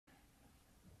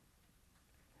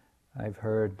I've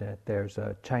heard that there's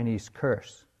a Chinese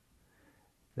curse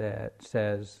that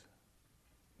says,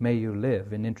 "May you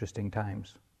live in interesting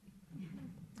times."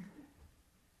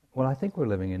 Well, I think we're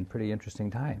living in pretty interesting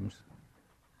times.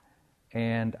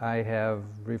 And I have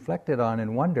reflected on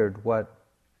and wondered, what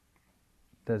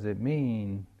does it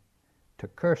mean to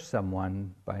curse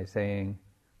someone by saying,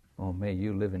 "Oh, may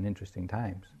you live in interesting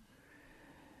times"?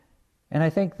 And I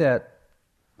think that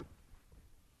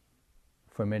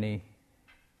for many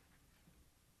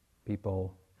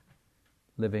people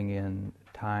living in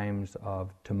times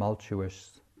of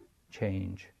tumultuous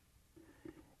change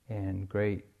and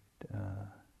great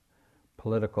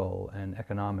political and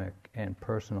economic and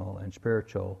personal and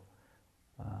spiritual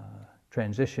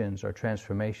transitions or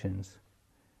transformations,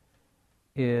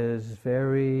 is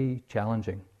very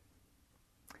challenging.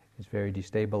 It's very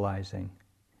destabilizing.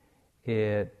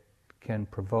 It can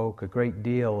provoke a great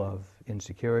deal of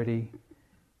insecurity,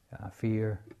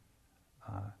 fear,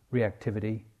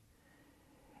 reactivity.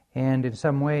 And in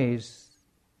some ways,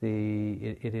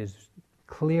 it is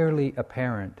clearly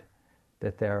apparent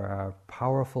that there are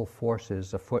powerful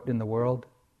forces afoot in the world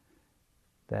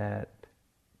that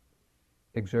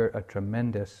exert a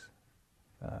tremendous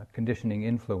conditioning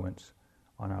influence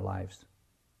on our lives.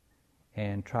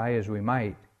 And try as we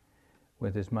might,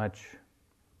 with as much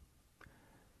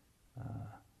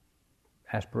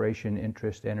aspiration,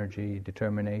 interest, energy,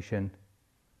 determination,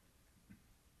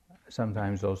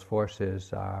 sometimes those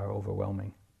forces are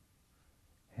overwhelming,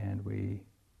 and we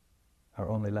are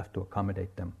only left to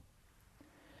accommodate them.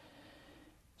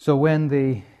 So when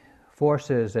the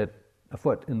forces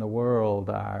afoot in the world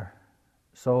are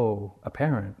so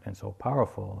apparent and so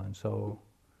powerful and so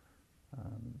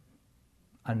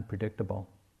unpredictable,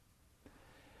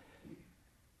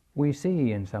 we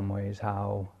see in some ways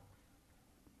how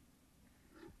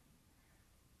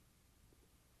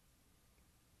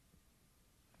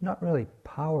not really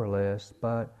powerless,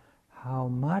 but how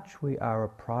much we are a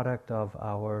product of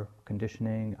our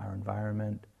conditioning, our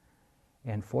environment,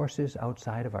 and forces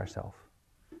outside of ourselves.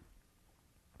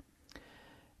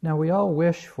 Now, we all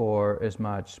wish for as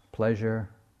much pleasure,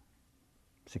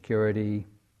 security,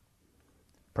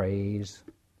 praise,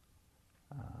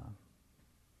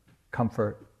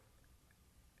 comfort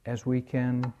as we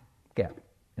can get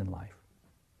in life.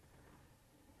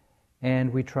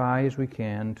 And we try as we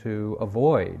can to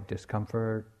avoid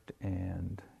discomfort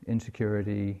and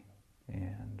insecurity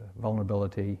and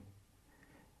vulnerability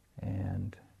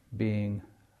and being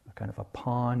a kind of a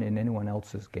pawn in anyone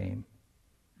else's game.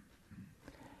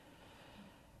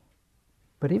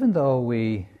 But even though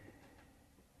we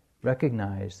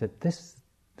recognize that this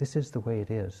is the way it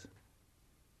is,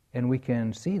 and we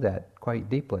can see that quite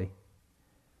deeply,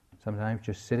 sometimes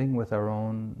just sitting with our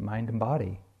own mind and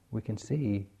body, we can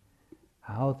see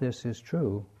how this is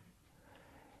true.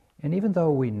 And even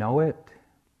though we know it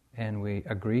and we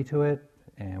agree to it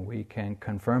and we can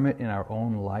confirm it in our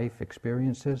own life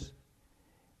experiences,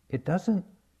 it doesn't,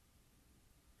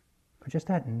 just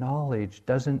that knowledge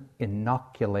doesn't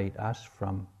inoculate us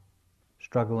from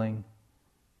struggling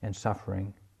and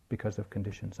suffering because of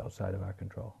conditions outside of our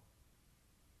control.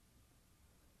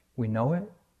 We know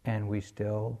it, and we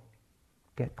still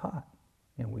get caught,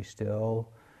 and we still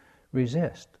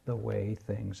resist the way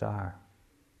things are.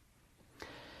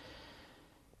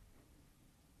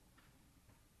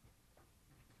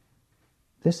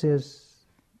 This is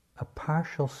a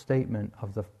partial statement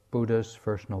of the Buddha's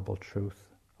First Noble Truth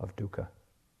of dukkha.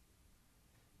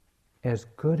 As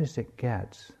good as it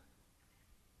gets,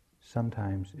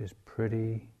 sometimes is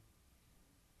pretty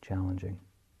challenging.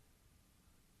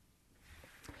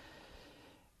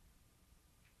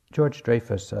 George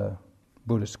Dreyfus, a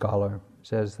Buddhist scholar,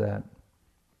 says that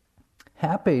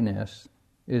happiness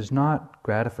is not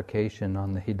gratification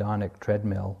on the hedonic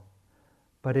treadmill,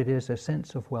 but it is a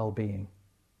sense of well-being.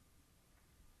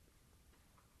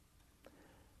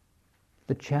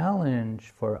 The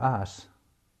challenge for us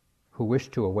who wish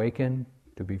to awaken,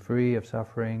 to be free of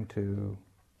suffering, to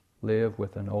live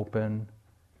with an open,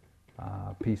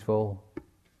 peaceful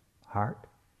heart,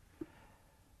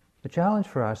 the challenge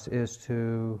for us is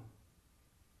to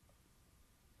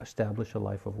establish a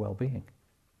life of well-being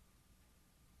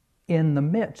in the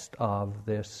midst of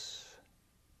this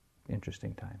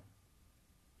interesting time.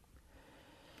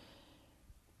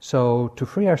 So, to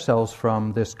free ourselves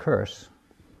from this curse,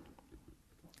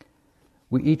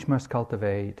 we each must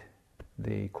cultivate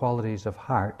the qualities of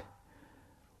heart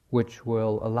which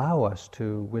will allow us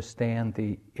to withstand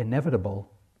the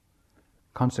inevitable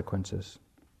consequences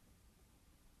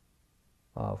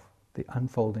of the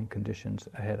unfolding conditions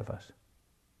ahead of us.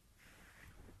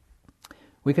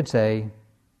 We could say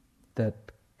that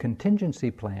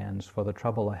contingency plans for the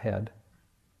trouble ahead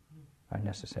are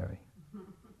necessary.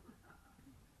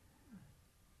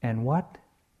 And what,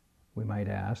 we might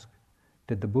ask,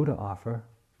 did the Buddha offer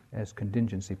as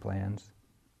contingency plans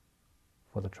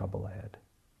for the trouble ahead?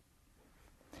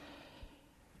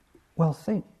 Well,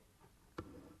 think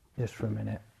just for a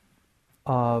minute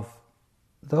of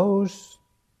those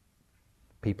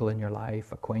people in your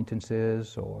life,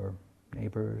 acquaintances or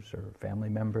neighbors or family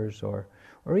members or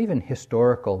even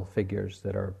historical figures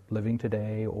that are living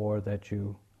today or that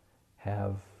you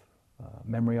have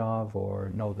memory of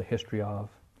or know the history of.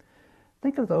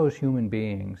 Think of those human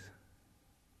beings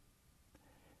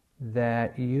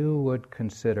that you would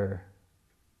consider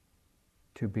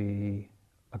to be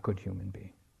a good human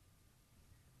being.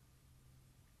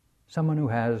 Someone who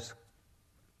has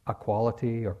a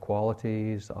quality or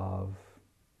qualities of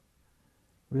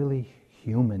really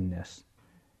humanness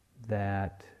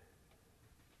that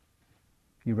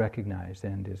you recognize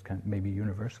and is kind of maybe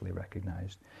universally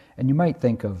recognized. And you might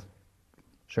think of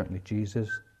certainly Jesus,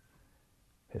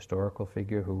 historical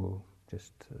figure who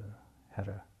just had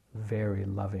a very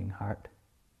loving heart.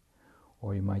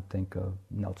 Or you might think of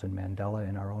Nelson Mandela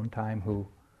in our own time, who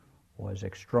was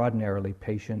extraordinarily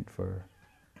patient for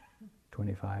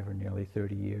 25 or nearly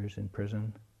 30 years in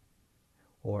prison.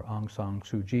 Or Aung San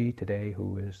Suu Kyi today,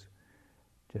 who is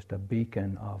just a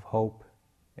beacon of hope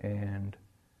and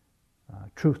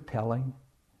truth-telling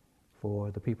for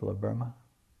the people of Burma.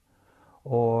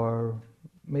 Or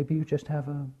maybe you just have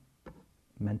a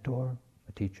mentor,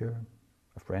 a teacher,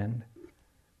 a friend,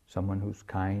 someone who's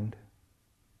kind,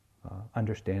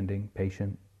 understanding,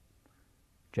 patient,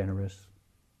 generous.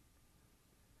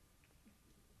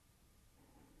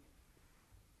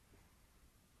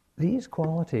 These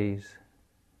qualities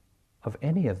of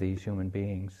any of these human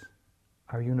beings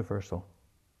are universal.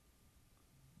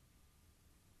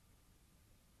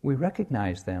 We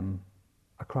recognize them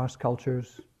across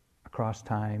cultures, across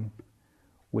time,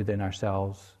 within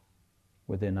ourselves,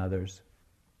 within others,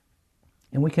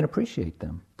 and we can appreciate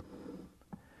them.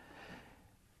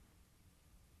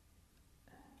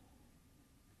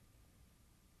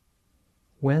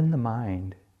 When the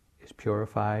mind is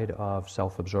purified of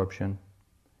self-absorption,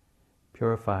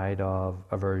 purified of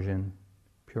aversion,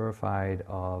 purified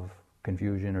of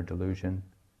confusion or delusion,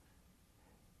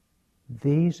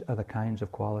 these are the kinds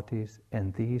of qualities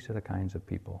and these are the kinds of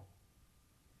people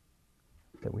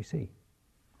that we see.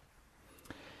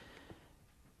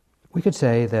 We could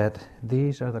say that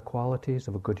these are the qualities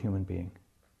of a good human being.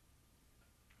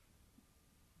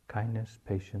 Kindness,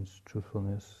 patience,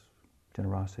 truthfulness,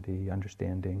 generosity,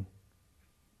 understanding,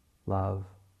 love,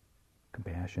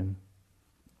 compassion.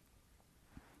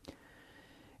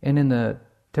 And in the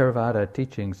Theravada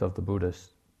teachings of the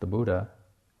Buddha,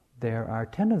 there are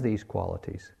 10 of these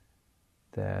qualities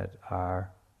that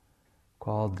are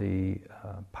called the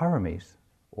Paramis,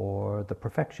 or the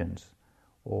perfections,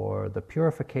 or the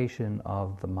purification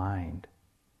of the mind,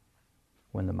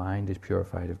 when the mind is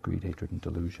purified of greed, hatred, and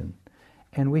delusion.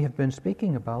 And we have been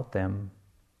speaking about them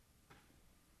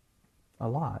a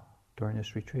lot during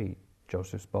this retreat.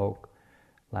 Joseph spoke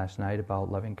last night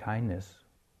about loving kindness,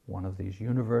 one of these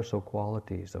universal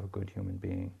qualities of a good human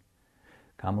being.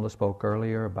 Kamala spoke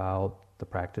earlier about the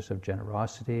practice of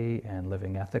generosity and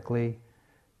living ethically,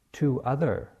 two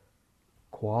other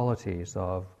qualities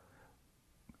of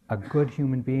a good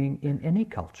human being in any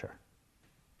culture.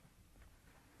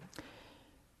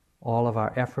 All of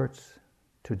our efforts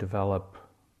to develop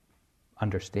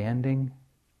understanding,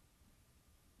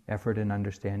 effort in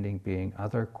understanding being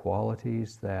other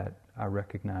qualities that are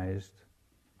recognized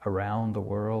around the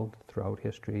world throughout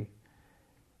history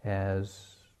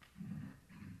as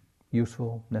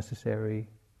useful, necessary,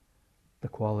 the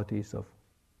qualities of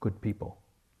good people.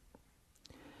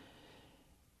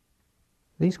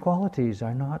 These qualities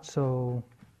are not so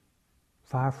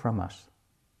far from us.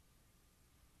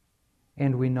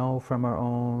 And we know from our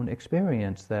own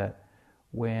experience that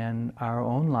when our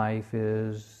own life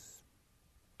is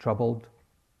troubled,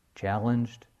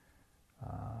 challenged,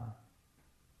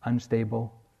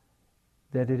 unstable,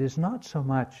 that it is not so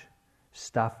much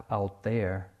stuff out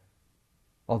there,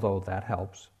 although that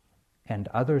helps, and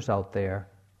others out there,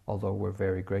 although we're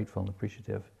very grateful and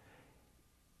appreciative.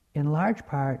 In large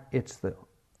part, it's the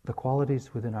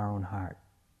qualities within our own heart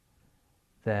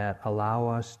that allow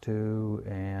us to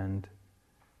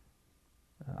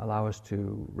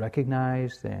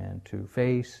recognize and to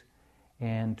face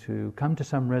and to come to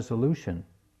some resolution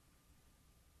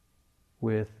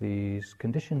with these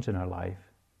conditions in our life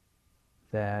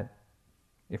that,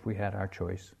 if we had our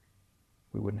choice,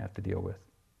 we wouldn't have to deal with.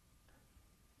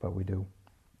 But we do.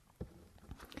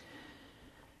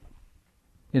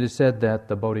 It is said that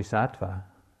the Bodhisattva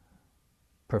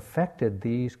perfected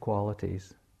these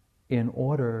qualities in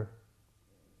order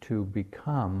to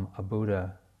become a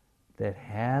Buddha that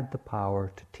had the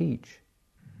power to teach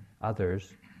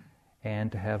others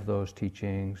and to have those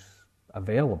teachings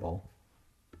available,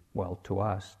 well, to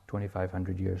us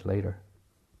 2,500 years later.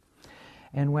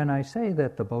 And when I say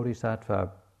that the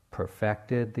Bodhisattva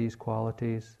perfected these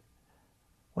qualities,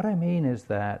 what I mean is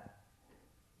that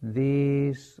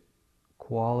these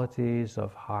qualities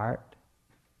of heart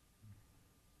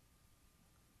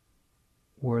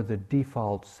were the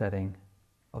default setting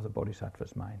of the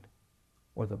Bodhisattva's mind,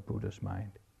 or the Buddha's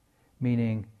mind,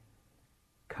 meaning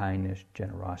kindness,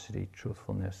 generosity,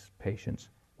 truthfulness, patience,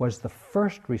 was the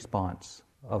first response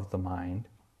of the mind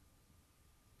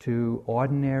to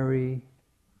ordinary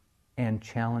and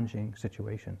challenging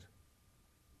situations.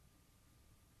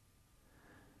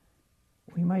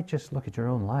 We might just look at your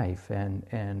own life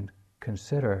and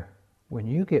consider when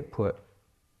you get put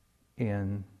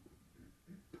in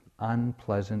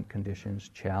unpleasant conditions,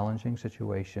 challenging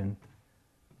situation,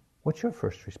 what's your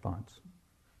first response?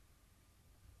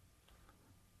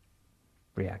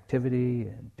 Reactivity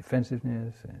and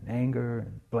defensiveness and anger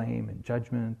and blame and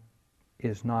judgment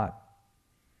is not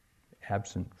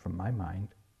absent from my mind.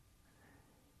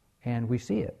 And we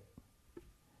see it.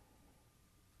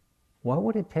 What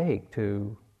would it take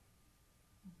to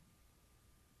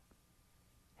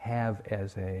have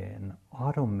as an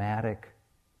automatic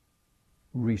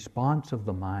response of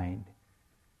the mind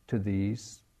to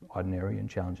these ordinary and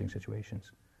challenging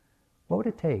situations? What would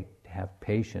it take to have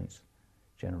patience,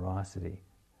 generosity,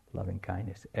 loving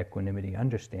kindness, equanimity,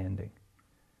 understanding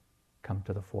come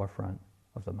to the forefront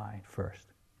of the mind first?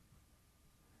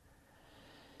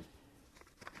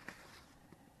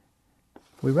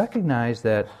 We recognize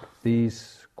that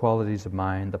these qualities of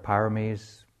mind, the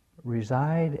paramis,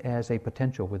 reside as a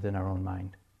potential within our own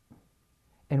mind.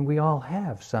 And we all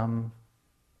have some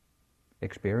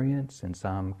experience and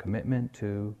some commitment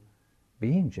to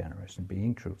being generous and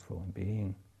being truthful and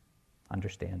being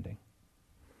understanding.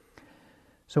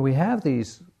 So we have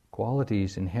these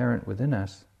qualities inherent within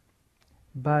us,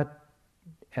 but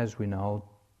as we know,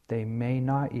 they may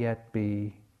not yet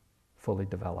be fully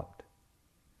developed.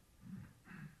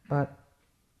 But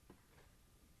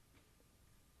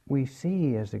we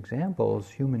see as examples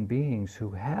human beings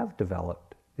who have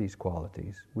developed these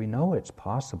qualities. We know it's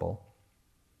possible,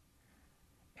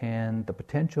 and the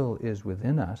potential is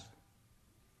within us,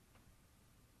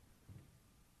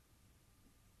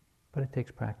 but it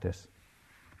takes practice.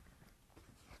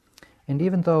 And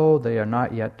even though they are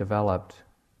not yet developed,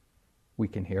 we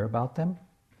can hear about them,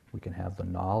 we can have the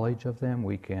knowledge of them,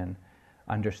 we can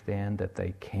understand that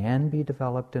they can be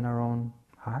developed in our own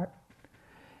heart.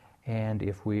 And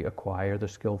if we acquire the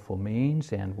skillful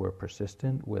means and we're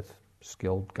persistent with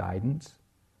skilled guidance,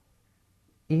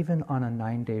 even on a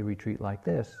 9-day retreat like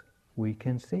this, we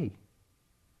can see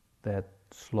that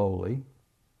slowly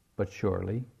but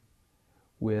surely,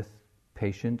 with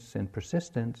patience and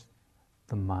persistence,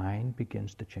 the mind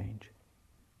begins to change.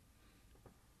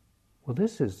 Well,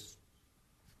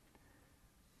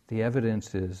 the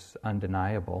evidence is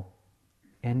undeniable,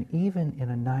 and even in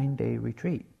a 9-day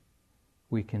retreat,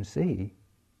 we can see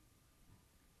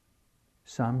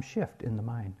some shift in the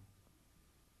mind.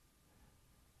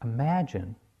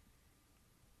 Imagine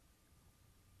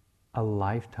a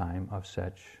lifetime of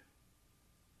such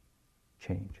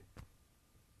change.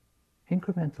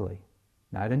 Incrementally.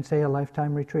 Now, I didn't say a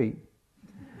lifetime retreat,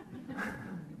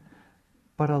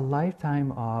 but a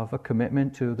lifetime of a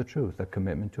commitment to the truth, a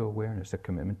commitment to awareness, a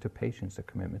commitment to patience, a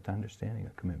commitment to understanding,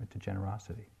 a commitment to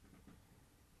generosity.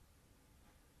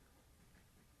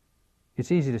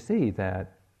 It's easy to see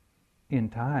that in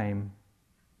time,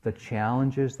 the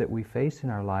challenges that we face in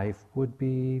our life would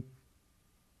be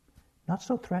not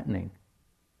so threatening.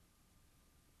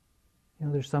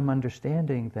 There's some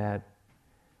understanding that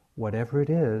whatever it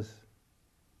is,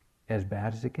 as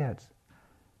bad as it gets,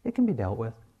 it can be dealt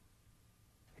with.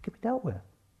 It can be dealt with.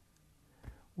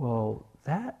 Well,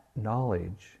 that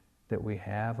knowledge that we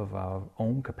have of our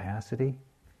own capacity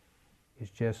is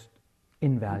just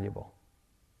invaluable.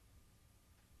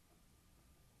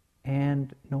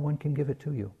 And no one can give it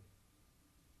to you.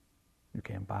 You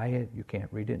can't buy it, you can't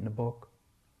read it in a book.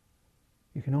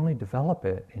 You can only develop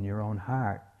it in your own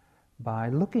heart by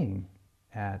looking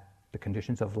at the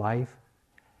conditions of life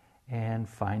and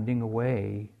finding a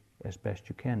way, as best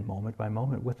you can, moment by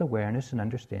moment, with awareness and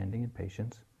understanding and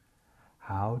patience,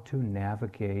 how to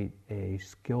navigate a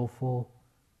skillful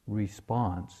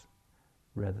response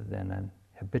rather than an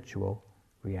habitual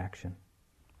reaction.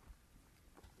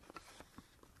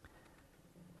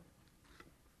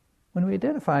 we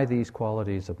identify these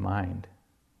qualities of mind,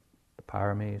 the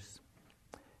paramis,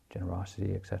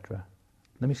 generosity, etc.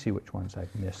 Let me see which ones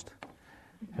I've missed.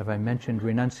 Have I mentioned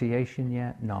renunciation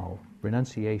yet? No.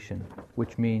 Renunciation,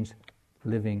 which means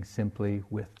living simply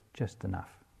with just enough.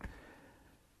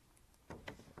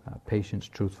 Patience,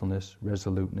 truthfulness,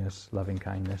 resoluteness, loving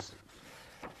kindness.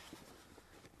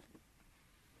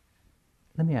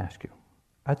 Let me ask you,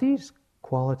 are these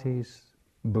qualities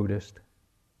Buddhist?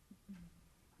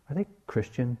 Are they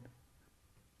Christian?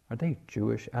 Are they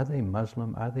Jewish? Are they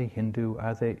Muslim? Are they Hindu?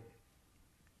 Are they...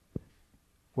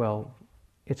 Well,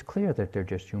 it's clear that they're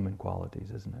just human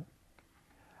qualities, isn't it?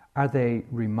 Are they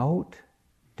remote,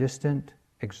 distant,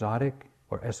 exotic,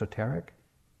 or esoteric?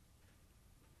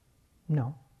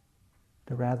 No.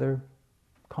 They're rather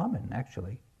common,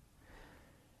 actually.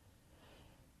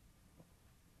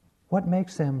 What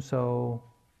makes them so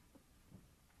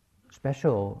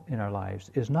special in our lives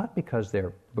is not because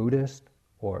they're Buddhist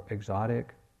or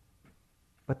exotic,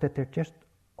 but that they're just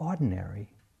ordinary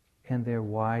and they're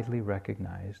widely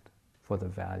recognized for the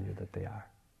value that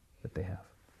they have.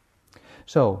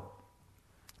 So,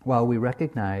 while we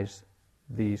recognize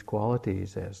these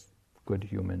qualities as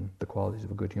the qualities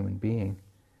of a good human being,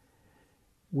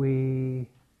 we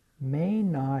may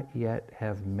not yet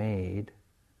have made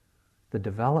the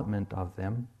development of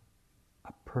them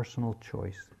a personal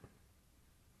choice.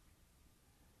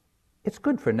 It's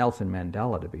good for Nelson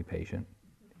Mandela to be patient.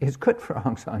 It's good for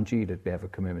Aung San Suu Kyi to have a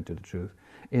commitment to the truth.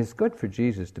 It's good for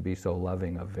Jesus to be so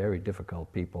loving of very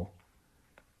difficult people.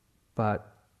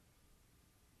 But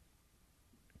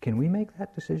can we make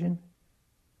that decision?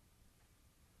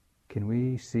 Can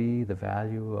we see the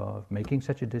value of making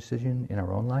such a decision in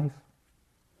our own life?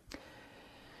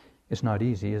 It's not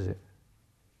easy, is it?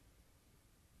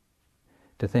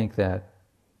 To think that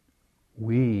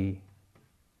we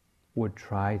would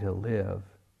try to live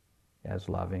as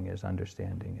loving, as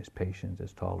understanding, as patient,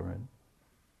 as tolerant,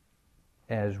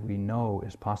 as we know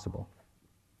is possible.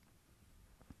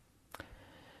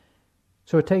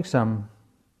 So it takes some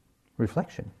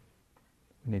reflection.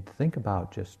 We need to think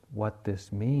about just what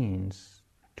this means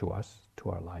to us, to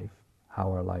our life, how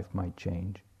our life might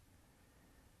change,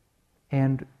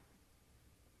 and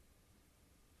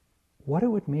what it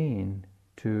would mean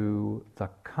to the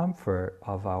comfort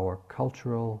of our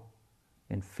cultural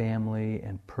and family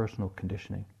and personal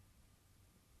conditioning.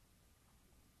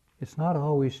 It's not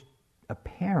always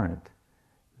apparent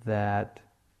that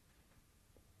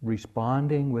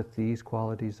responding with these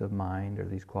qualities of mind or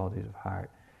these qualities of heart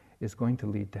is going to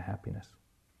lead to happiness.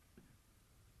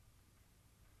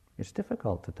 It's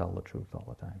difficult to tell the truth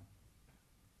all the time.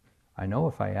 I know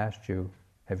if I asked you,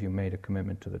 have you made a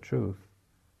commitment to the truth,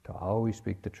 to always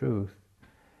speak the truth,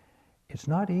 it's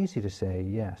not easy to say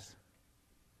yes.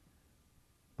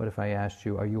 But if I asked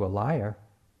you, are you a liar?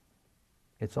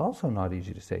 It's also not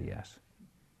easy to say yes.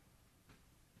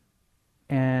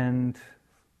 And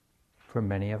for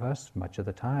many of us, much of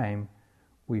the time,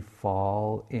 we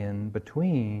fall in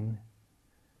between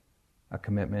a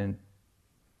commitment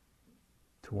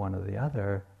to one or the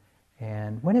other,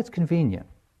 and when it's convenient,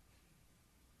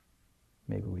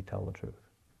 maybe we tell the truth.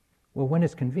 Well, when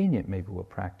it's convenient, maybe we'll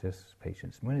practice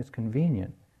patience. When it's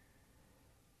convenient,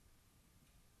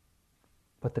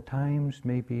 but the times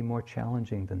may be more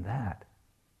challenging than that.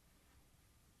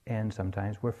 And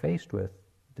sometimes we're faced with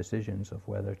decisions of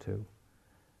whether to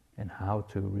and how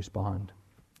to respond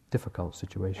to difficult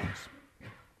situations.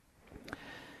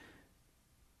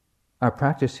 Our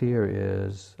practice here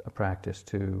is a practice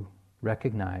to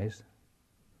recognize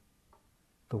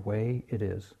the way it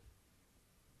is.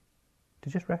 To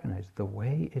just recognize the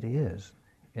way it is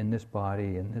in this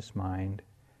body, in this mind,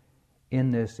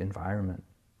 in this environment,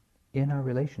 in our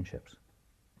relationships,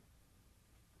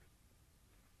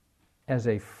 as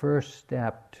a first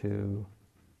step to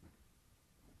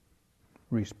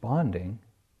responding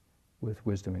with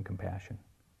wisdom and compassion.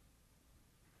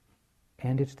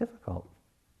 And it's difficult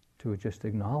to just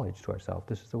acknowledge to ourselves,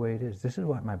 this is the way it is. This is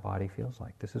what my body feels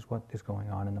like. This is what is going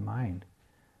on in the mind.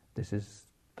 This is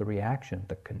the reaction,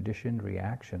 the conditioned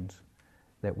reactions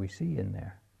that we see in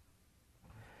there.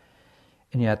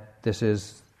 And yet this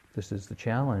is the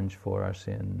challenge for us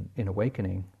in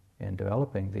awakening and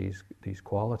developing these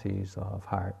qualities of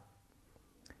heart.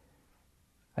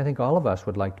 I think all of us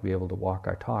would like to be able to walk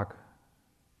our talk,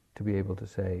 to be able to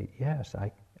say, yes,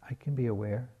 I can be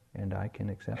aware, and I can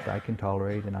accept, I can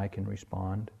tolerate, and I can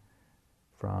respond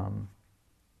from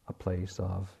a place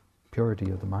of purity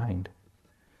of the mind.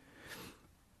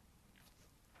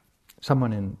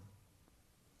 Someone in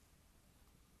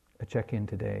a check-in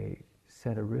today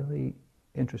said a really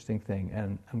interesting thing,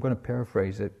 and I'm going to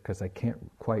paraphrase it because I can't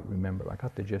quite remember. I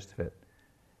got the gist of it.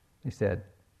 He said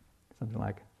something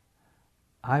like,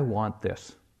 I want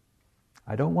this.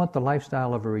 I don't want the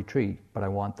lifestyle of a retreat, but I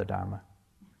want the Dharma.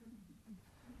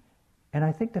 And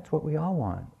I think that's what we all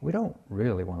want. We don't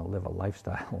really want to live a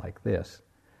lifestyle like this,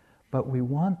 but we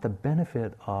want the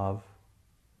benefit of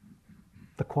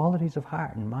the qualities of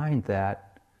heart and mind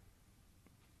that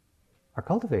are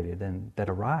cultivated and that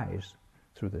arise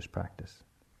through this practice.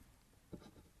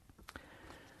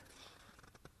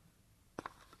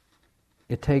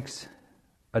 It takes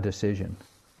a decision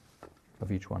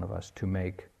of each one of us to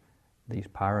make these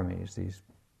paramis, these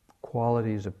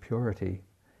qualities of purity,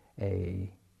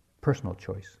 a personal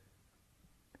choice.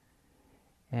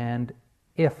 And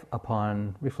if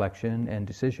upon reflection and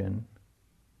decision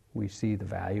we see the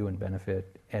value and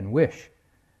benefit and wish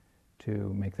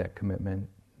to make that commitment,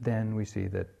 then we see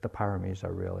that the paramis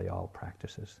are really all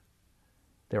practices.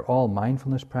 They're all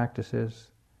mindfulness practices,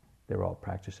 they're all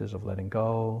practices of letting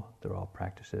go, they're all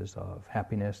practices of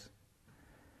happiness.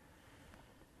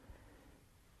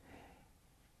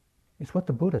 It's what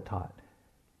the Buddha taught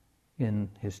in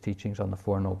his teachings on the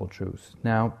Four Noble Truths.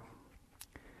 Now,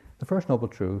 the first noble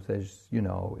truth, as you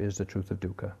know, is the truth of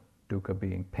dukkha. Dukkha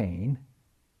being pain,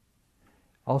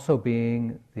 also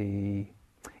being the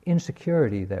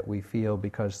insecurity that we feel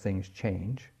because things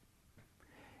change.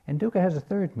 And dukkha has a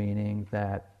third meaning,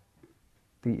 that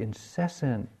the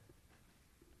incessant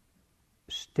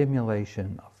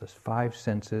stimulation of the five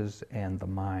senses and the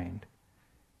mind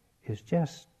is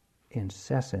just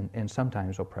incessant and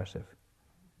sometimes oppressive.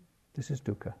 This is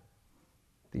dukkha.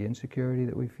 The insecurity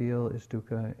that we feel is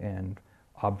dukkha, and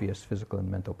obvious physical and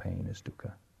mental pain is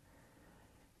dukkha.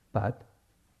 But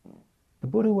the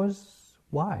Buddha was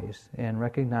wise and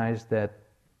recognized that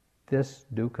this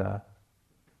dukkha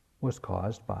was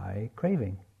caused by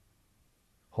craving,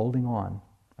 holding on,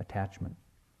 attachment.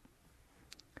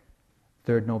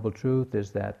 Third noble truth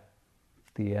is that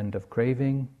the end of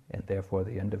craving, and therefore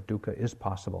the end of dukkha, is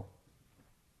possible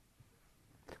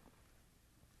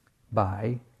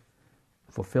by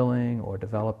fulfilling or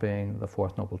developing the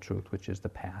fourth noble truth, which is the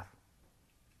path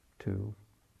to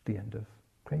the end of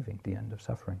craving, the end of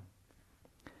suffering.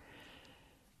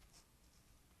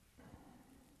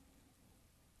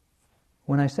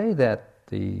 When I say that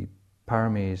the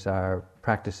paramis are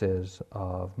practices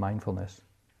of mindfulness,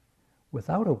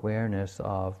 without awareness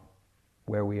of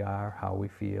where we are, how we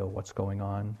feel, what's going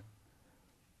on,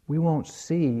 we won't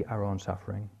see our own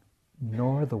suffering,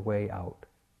 nor the way out,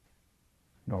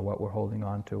 nor what we're holding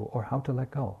on to, or how to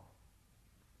let go.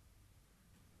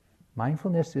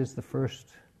 Mindfulness is the first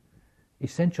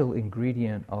essential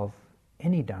ingredient of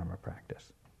any Dharma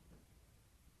practice.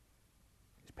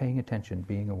 It's paying attention,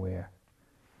 being aware,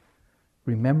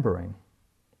 remembering.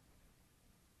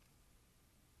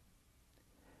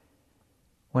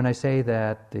 When I say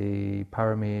that the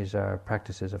paramis are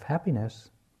practices of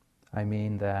happiness, I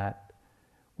mean that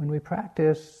when we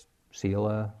practice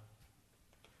sila,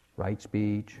 right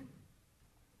speech,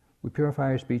 we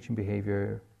purify our speech and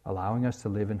behavior, allowing us to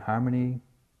live in harmony,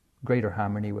 greater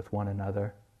harmony with one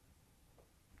another.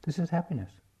 This is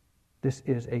happiness. This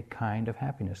is a kind of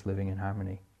happiness, living in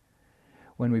harmony.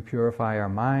 When we purify our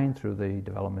mind through the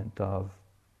development of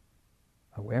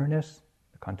awareness,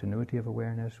 the continuity of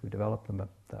awareness, we develop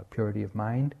the purity of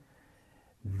mind.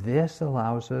 This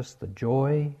allows us the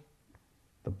joy,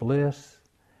 the bliss,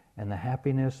 and the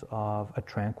happiness of a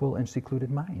tranquil and secluded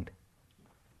mind.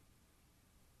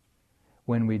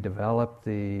 When we develop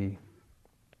the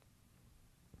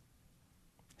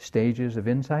stages of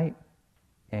insight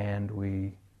and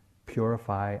we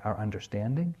purify our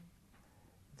understanding,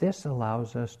 this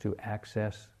allows us to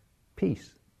access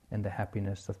peace and the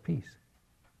happiness of peace.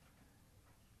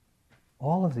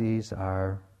 All of these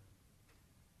are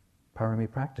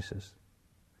parami practices.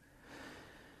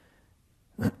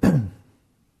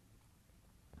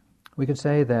 We could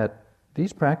say that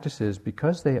these practices,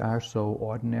 because they are so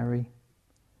ordinary,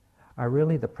 are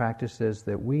really the practices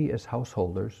that we as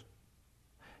householders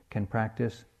can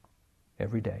practice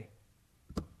every day,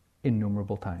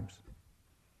 innumerable times.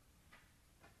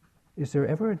 Is there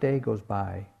ever a day goes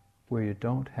by where you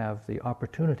don't have the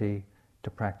opportunity to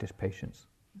practice patience?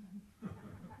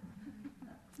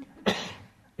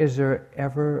 Is there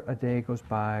ever a day goes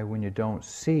by when you don't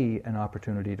see an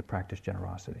opportunity to practice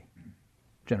generosity?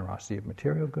 Generosity of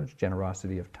material goods,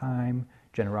 generosity of time,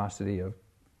 generosity of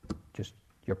just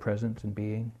your presence and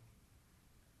being.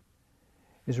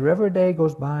 Is there ever a day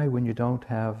goes by when you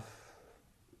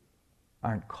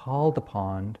aren't called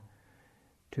upon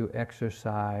to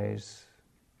exercise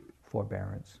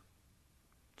forbearance,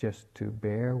 just to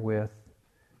bear with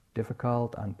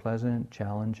difficult, unpleasant,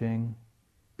 challenging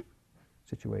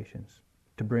situations,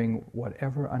 to bring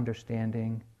whatever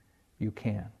understanding you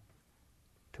can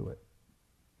to it.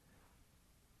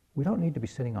 We don't need to be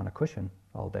sitting on a cushion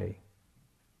all day.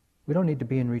 We don't need to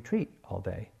be in retreat all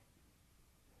day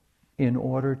in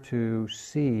order to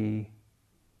see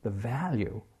the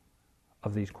value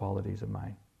of these qualities of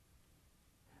mind.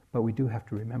 But we do have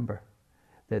to remember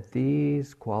that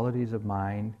these qualities of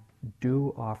mind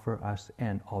do offer us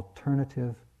an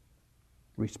alternative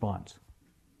response,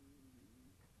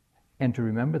 and to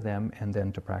remember them and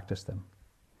then to practice them.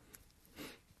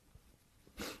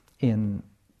 In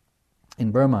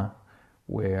Burma,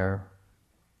 where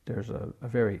there's a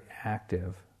very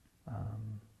active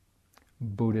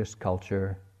Buddhist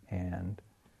culture and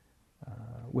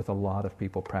with a lot of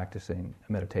people practicing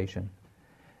meditation,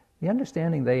 the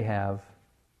understanding they have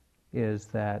is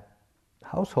that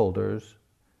householders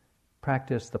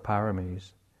practice the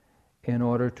paramis in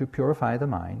order to purify the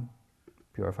mind,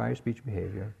 purify our speech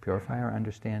behavior, purify our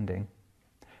understanding,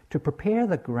 to prepare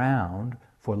the ground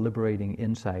for liberating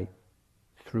insight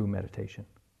through meditation.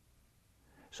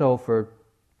 So for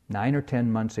 9 or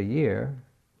 10 months a year,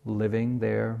 living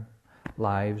their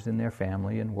lives in their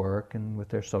family and work and with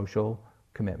their social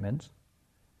commitments,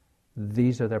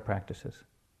 these are their practices.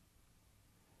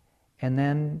 And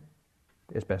then,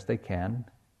 as best they can,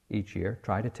 each year,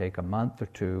 try to take a month or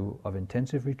two of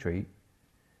intensive retreat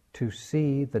to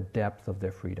see the depth of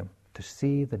their freedom, to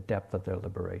see the depth of their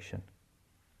liberation.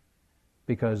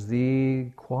 Because the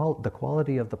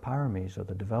quality of the paramis, or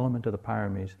the development of the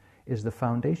paramis, is the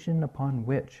foundation upon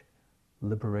which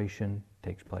liberation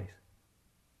takes place.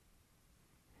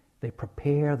 They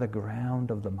prepare the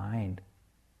ground of the mind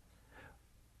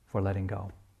for letting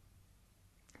go.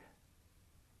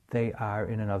 They are,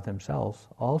 in and of themselves,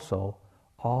 also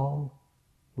all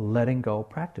letting go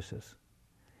practices.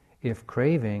 If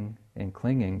craving and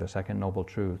clinging, the second noble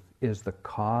truth, is the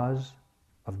cause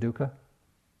of dukkha,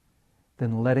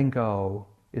 then letting go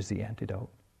is the antidote.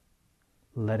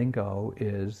 Letting go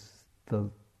is the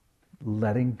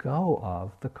letting go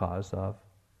of the cause of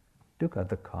dukkha,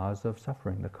 the cause of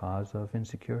suffering, the cause of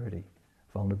insecurity,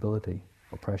 vulnerability,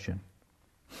 oppression.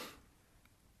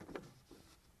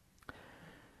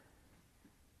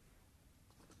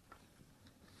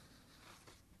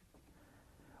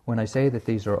 When I say that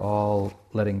these are all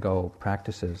letting go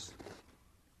practices,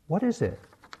 what is it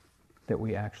that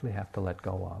we actually have to let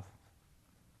go of?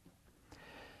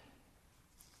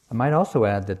 I might also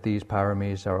add that these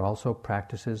paramis are also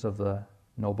practices of the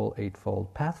Noble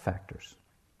Eightfold Path factors.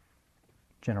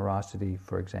 Generosity,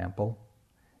 for example,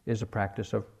 is a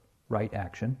practice of right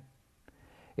action.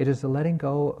 It is the letting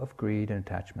go of greed and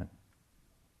attachment.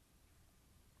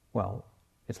 Well,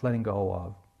 it's letting go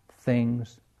of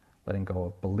things, letting go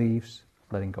of beliefs,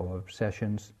 letting go of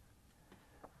obsessions,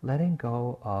 letting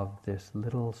go of this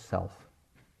little self.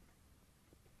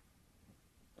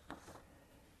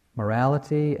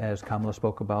 Morality, as Kamala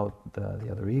spoke about the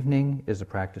other evening, is a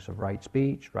practice of right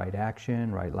speech, right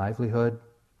action, right livelihood.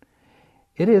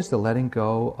 It is the letting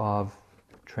go of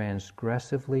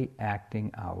transgressively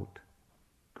acting out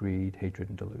greed, hatred,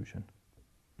 and delusion.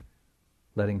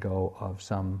 Letting go of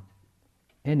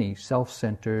any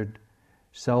self-centered,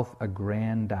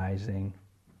 self-aggrandizing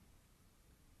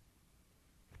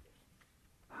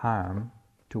harm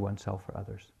to oneself or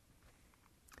others.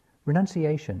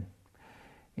 Renunciation.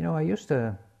 You know, I used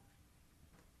to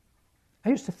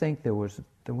think there were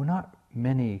not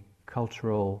many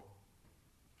cultural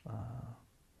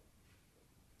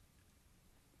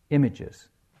images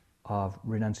of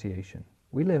renunciation.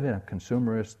 We live in a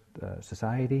consumerist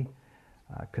society.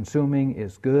 Consuming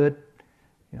is good.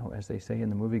 You know, as they say in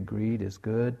the movie, greed is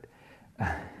good.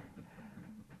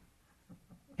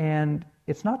 And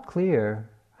it's not clear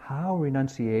how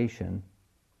renunciation,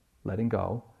 letting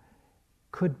go,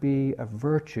 could be a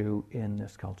virtue in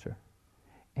this culture.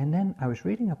 And then I was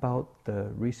reading about the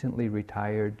recently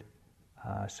retired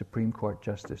Supreme Court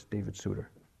Justice David Souter.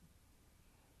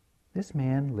 This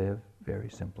man lived very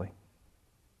simply,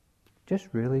 just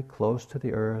really close to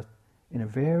the earth, in a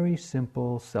very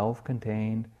simple,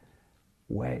 self-contained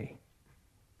way.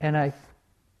 And I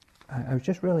was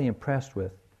just really impressed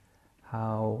with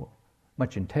how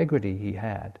much integrity he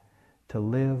had to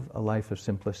live a life of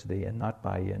simplicity and not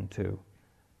buy into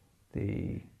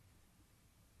the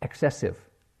excessive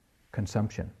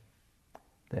consumption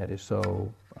that is so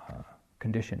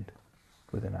conditioned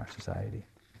within our society.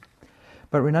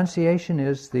 But renunciation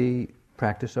is the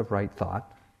practice of right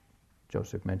thought.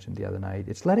 Joseph mentioned the other night.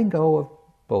 It's letting go of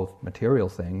both material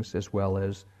things as well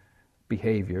as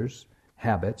behaviors,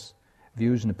 habits,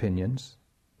 views and opinions.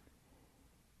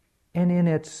 And in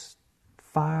its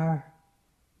far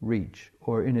reach,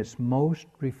 or in its most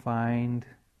refined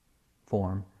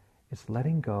form, it's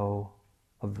letting go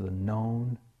of the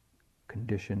known,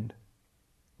 conditioned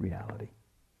reality.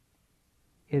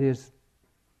 It is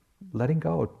letting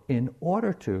go in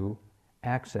order to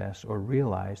access or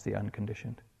realize the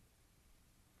unconditioned.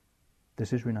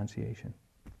 This is renunciation.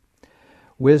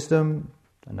 Wisdom,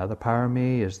 another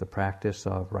parami, is the practice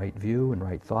of right view and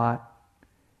right thought.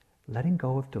 Letting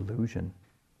go of delusion,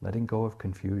 letting go of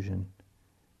confusion,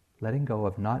 letting go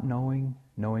of not knowing,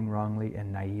 knowing wrongly,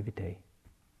 and naivete.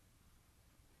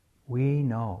 We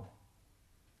know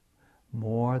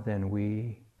more than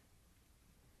we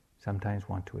sometimes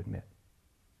want to admit.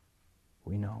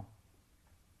 We know.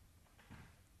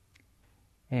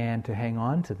 And to hang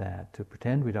on to that, to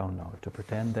pretend we don't know, to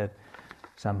pretend that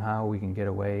somehow we can get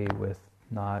away with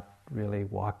not really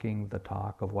walking the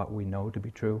talk of what we know to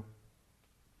be true.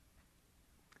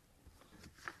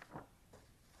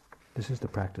 This is the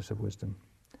practice of wisdom.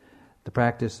 The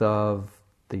practice of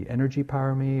the energy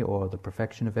parami, or the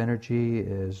perfection of energy,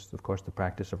 is, of course, the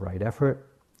practice of right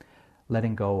effort,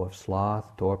 letting go of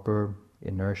sloth, torpor,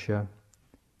 inertia,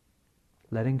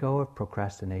 letting go of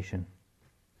procrastination.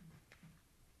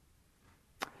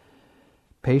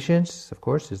 Patience, of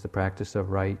course, is the practice of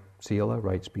right sila,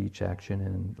 right speech, action,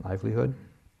 and livelihood.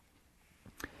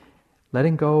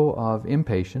 Letting go of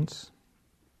impatience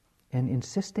and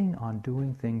insisting on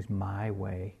doing things my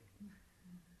way.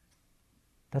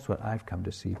 That's what I've come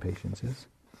to see patience is.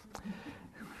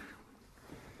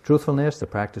 Truthfulness, the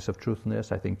practice of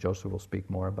truthfulness, I think Joseph will speak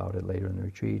more about it later in the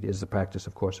retreat, is the practice,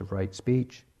 of course, of right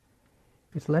speech.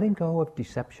 It's letting go of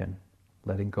deception,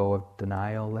 letting go of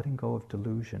denial, letting go of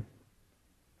delusion.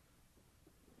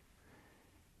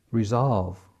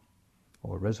 Resolve,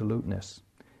 or resoluteness,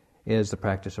 is the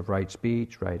practice of right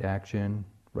speech, right action,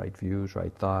 right views,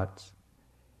 right thoughts.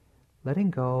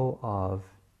 Letting go of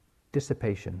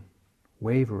dissipation,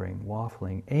 wavering,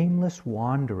 waffling, aimless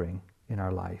wandering in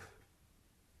our life.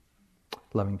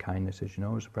 Loving kindness, as you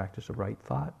know, is the practice of right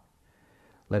thought.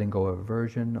 Letting go of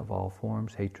aversion of all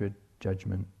forms, hatred,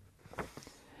 judgment.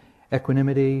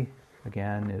 Equanimity,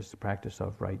 again, is the practice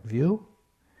of right view.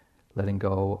 Letting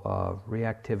go of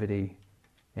reactivity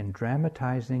and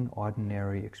dramatizing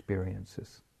ordinary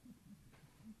experiences.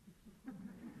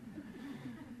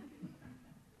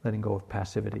 Letting go of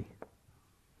passivity.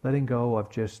 Letting go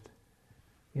of just,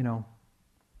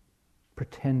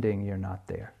 pretending you're not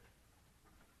there.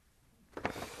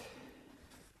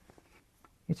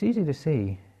 It's easy to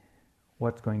see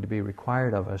what's going to be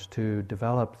required of us to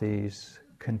develop these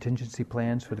contingency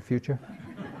plans for the future.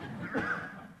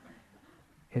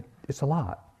 It's a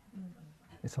lot.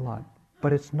 It's a lot.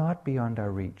 But it's not beyond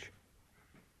our reach.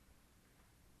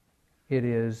 It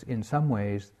is, in some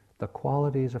ways, the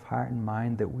qualities of heart and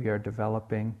mind that we are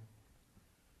developing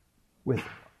with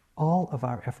all of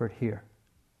our effort here.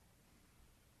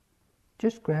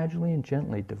 Just gradually and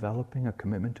gently developing a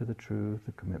commitment to the truth,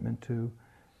 a commitment to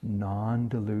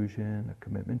non-delusion, a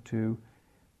commitment to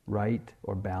right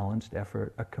or balanced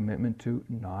effort, a commitment to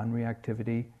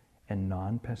non-reactivity and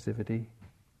non-passivity.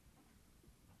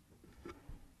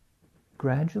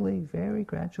 Gradually, very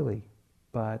gradually,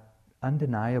 but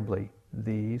undeniably,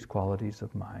 these qualities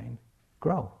of mind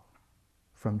grow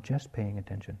from just paying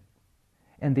attention.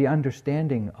 And the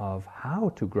understanding of how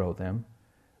to grow them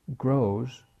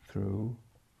grows through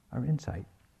our insight.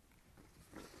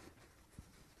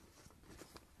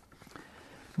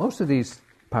 Most of these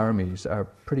paramis are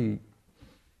pretty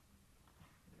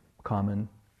common,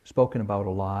 spoken about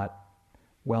a lot,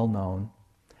 well known.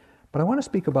 But I want to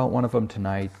speak about one of them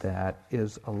tonight that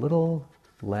is a little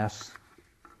less,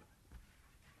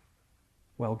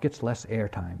 gets less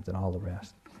airtime than all the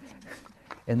rest.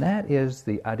 And that is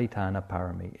the adhitthana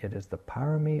parami. It is the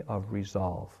parami of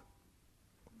resolve.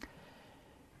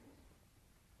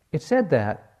 It's said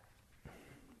that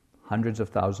hundreds of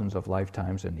thousands of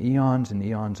lifetimes and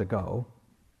eons ago,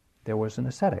 there was an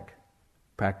ascetic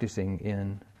practicing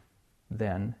in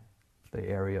then the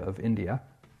area of India,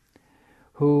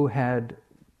 who had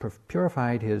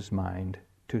purified his mind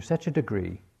to such a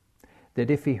degree that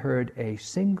if he heard a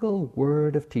single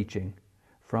word of teaching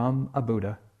from a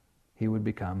Buddha, he would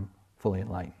become fully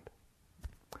enlightened.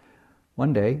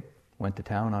 One day, went to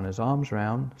town on his alms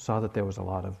round, saw that there was a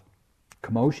lot of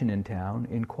commotion in town,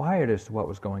 inquired as to what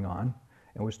was going on,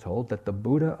 and was told that the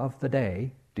Buddha of the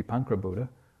day, Dipankara Buddha,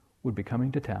 would be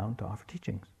coming to town to offer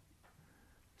teachings.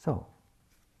 So,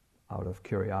 out of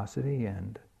curiosity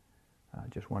and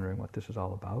just wondering what this is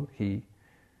all about, he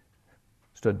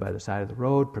stood by the side of the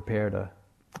road, prepared a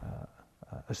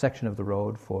section of the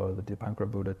road for the Dipankara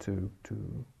Buddha to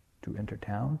to enter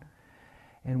town.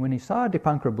 And when he saw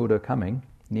Dipankara Buddha coming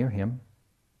near him,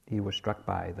 he was struck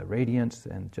by the radiance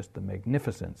and just the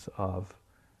magnificence of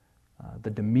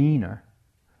the demeanor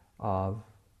of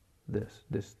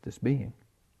this being.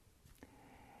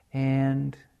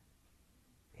 And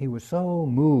he was so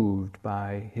moved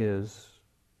by his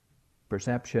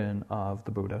perception of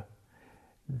the Buddha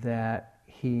that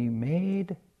he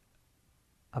made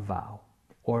a vow,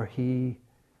 or he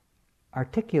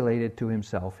articulated to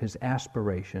himself his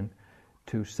aspiration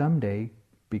to someday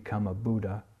become a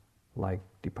Buddha like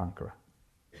Dipankara.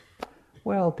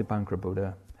 Well, Dipankara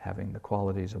Buddha, having the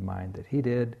qualities of mind that he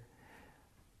did,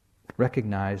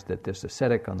 recognized that this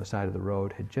ascetic on the side of the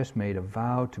road had just made a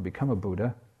vow to become a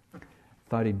Buddha,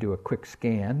 thought he'd do a quick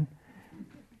scan,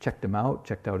 checked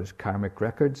out his karmic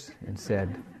records, and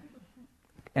said,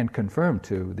 and confirmed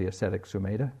to the ascetic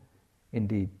Sumedha,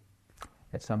 indeed,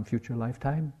 at some future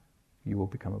lifetime, you will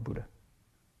become a Buddha.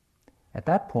 At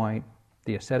that point,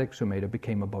 the ascetic Sumedha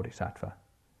became a bodhisattva,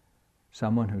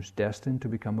 someone who's destined to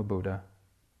become a Buddha,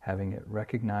 having it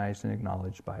recognized and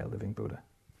acknowledged by a living Buddha.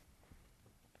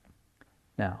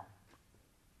 Now,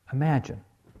 imagine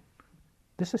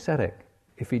this ascetic,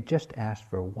 if he just asked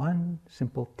for one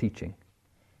simple teaching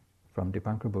from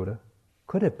Dipankara Buddha,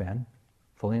 could have been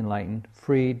fully enlightened,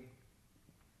 freed,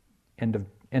 end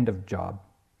of job.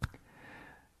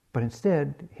 But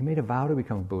instead, he made a vow to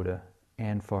become a Buddha,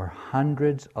 and for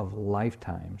hundreds of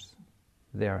lifetimes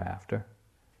thereafter,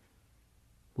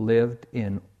 lived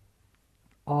in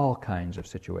all kinds of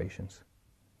situations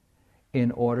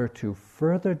in order to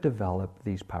further develop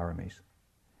these paramis,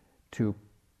 to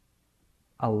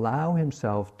allow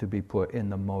himself to be put in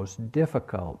the most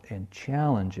difficult and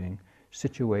challenging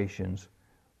situations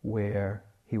where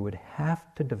he would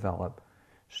have to develop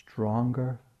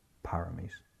stronger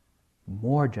paramis,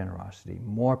 more generosity,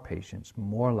 more patience,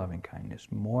 more loving kindness,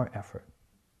 more effort,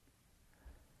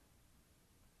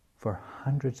 for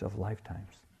hundreds of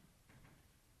lifetimes.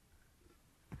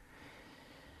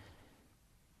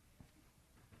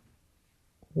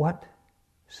 What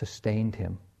sustained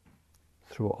him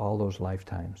through all those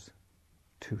lifetimes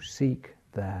to seek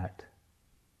that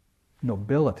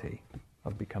nobility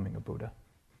of becoming a Buddha?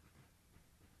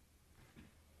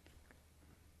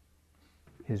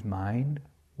 His mind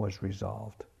was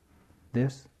resolved.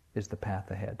 This is the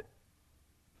path ahead.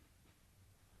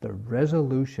 The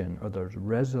resolution, or the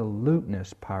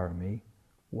resoluteness parami,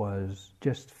 was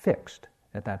just fixed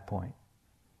at that point.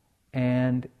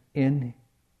 And in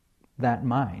that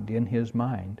mind, in his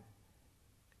mind,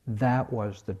 that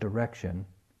was the direction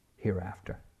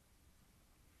hereafter.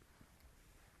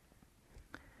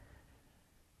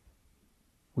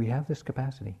 We have this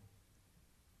capacity.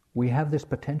 We have this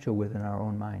potential within our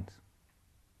own minds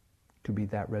to be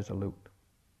that resolute.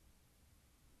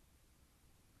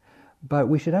 But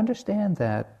we should understand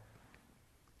that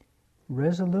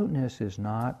resoluteness is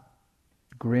not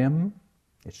grim,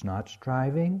 it's not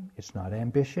striving, it's not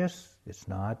ambitious, it's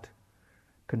not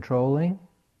controlling.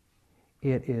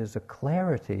 It is a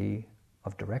clarity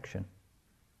of direction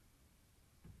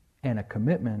and a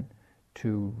commitment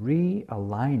to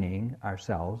realigning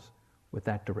ourselves with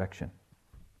that direction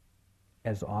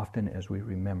as often as we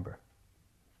remember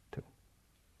to.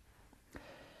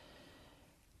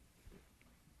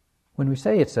 When we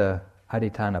say it's a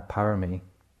adhitthana parami,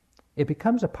 it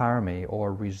becomes a parami,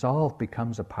 or resolve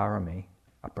becomes a parami,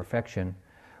 a perfection,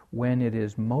 when it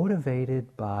is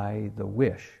motivated by the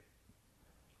wish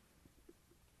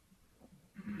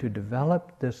to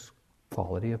develop this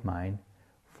quality of mind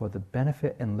for the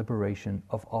benefit and liberation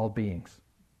of all beings,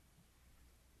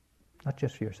 not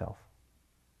just for yourself.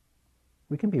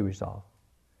 We can be resolved,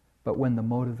 but when the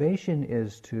motivation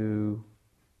is to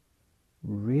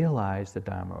realize the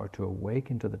Dhamma, or to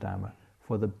awaken to the Dhamma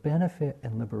for the benefit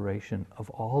and liberation of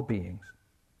all beings,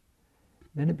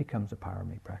 then it becomes a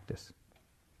parami practice.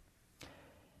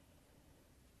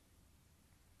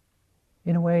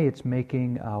 In a way, it's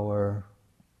making our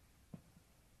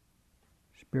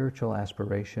spiritual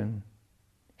aspiration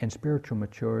and spiritual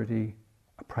maturity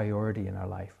a priority in our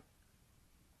life.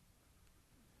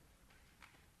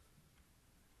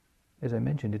 As I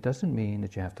mentioned, it doesn't mean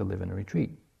that you have to live in a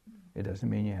retreat. It doesn't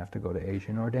mean you have to go to Asia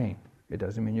and ordain. It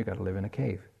doesn't mean you've got to live in a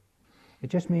cave. It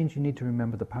just means you need to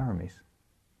remember the paramis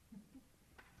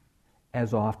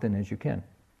as often as you can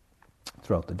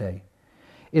throughout the day.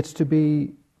 It's to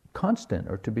be constant,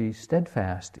 or to be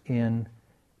steadfast in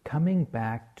coming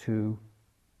back to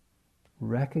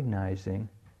recognizing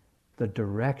the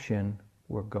direction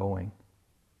we're going.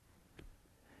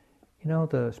 You know,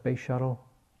 the space shuttle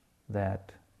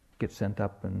that gets sent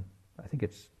up, and I think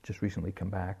it's just recently come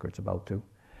back, or it's about to,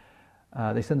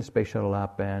 They send the space shuttle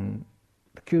up, and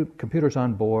the computer's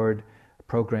on board,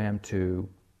 programmed to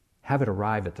have it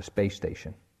arrive at the space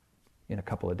station in a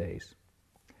couple of days.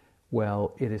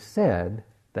 Well, it is said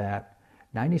that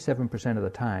 97% of the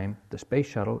time, the space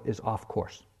shuttle is off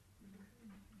course.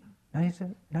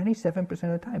 97% of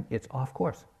the time, it's off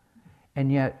course.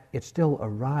 And yet, it still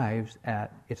arrives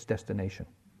at its destination.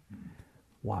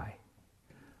 Why?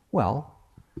 Well,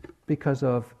 because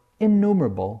of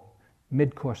innumerable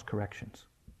mid-course corrections.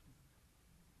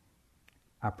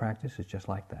 Our practice is just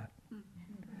like that.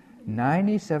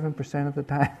 97% of the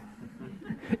time,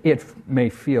 it may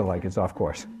feel like it's off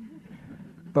course.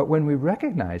 But when we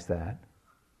recognize that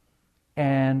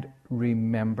and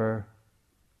remember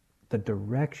the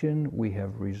direction we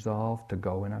have resolved to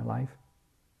go in our life,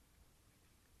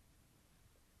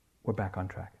 we're back on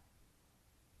track.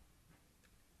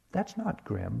 That's not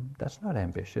grim, that's not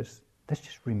ambitious, that's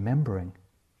just remembering.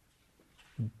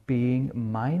 Being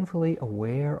mindfully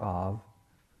aware of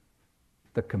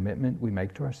the commitment we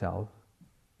make to ourselves,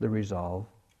 the resolve,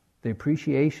 the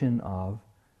appreciation of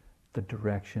the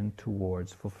direction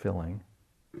towards fulfilling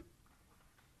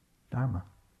Dharma.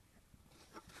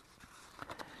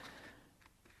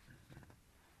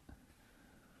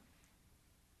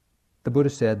 The Buddha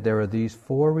said there are these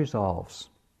 4 resolves: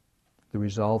 the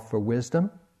resolve for wisdom,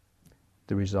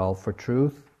 the resolve for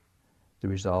truth, the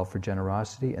resolve for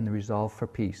generosity, and the resolve for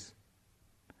peace.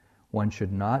 One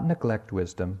should not neglect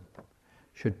wisdom,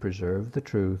 should preserve the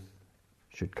truth,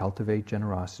 should cultivate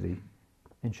generosity,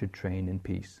 and should train in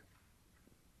peace.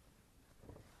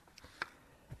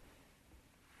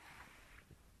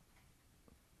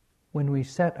 When we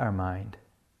set our mind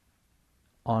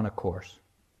on a course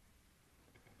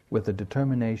with a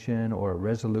determination or a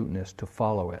resoluteness to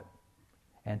follow it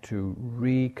and to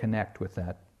reconnect with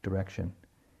that direction,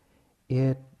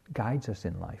 it guides us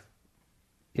in life.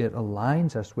 It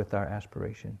aligns us with our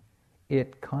aspiration.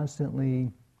 It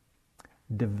constantly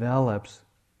develops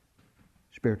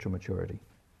spiritual maturity.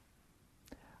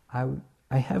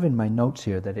 I have in my notes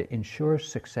here that it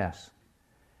ensures success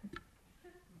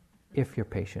if you're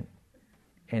patient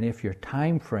and if your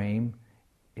time frame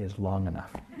is long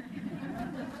enough.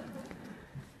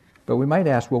 But we might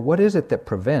ask, well, what is it that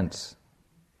prevents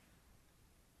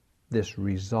this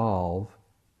resolve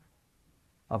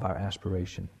of our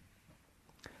aspiration?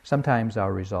 Sometimes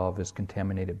our resolve is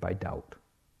contaminated by doubt.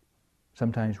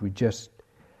 Sometimes we just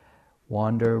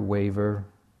wander, waver,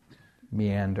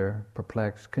 meander,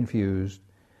 perplexed, confused,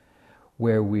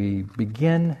 where we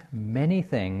begin many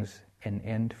things and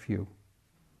end few.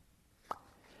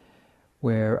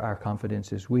 Where our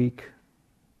confidence is weak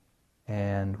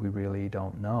and we really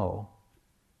don't know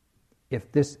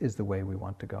if this is the way we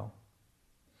want to go.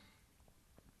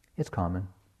 It's common.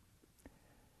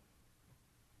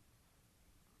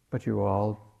 But you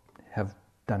all have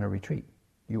done a retreat.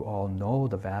 You all know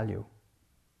the value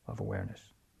of awareness.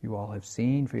 You all have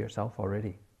seen for yourself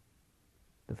already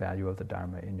the value of the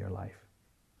Dharma in your life.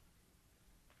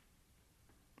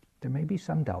 There may be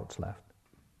some doubts left,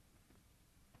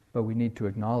 but we need to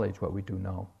acknowledge what we do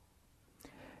know.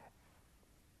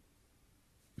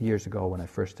 Years ago, when I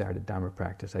first started Dharma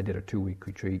practice, I did a 2-week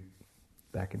retreat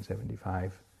back in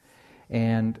 75.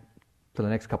 And for the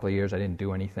next couple of years, I didn't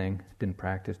do anything, didn't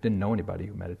practice, didn't know anybody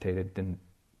who meditated, didn't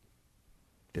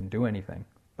do anything.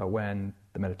 But when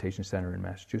the meditation center in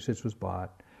Massachusetts was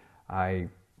bought, I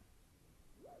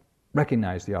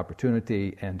recognized the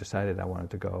opportunity and decided I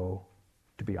wanted to go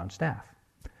to be on staff.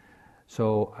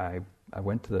 So I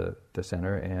went to the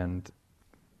center and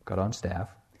got on staff.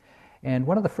 And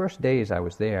one of the first days I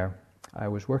was there, I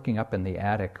was working up in the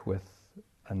attic with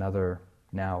another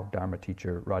now Dharma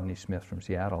teacher, Rodney Smith from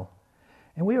Seattle.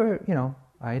 And we were,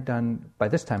 by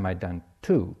this time I'd done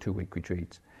 2-week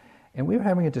retreats. And we were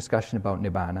having a discussion about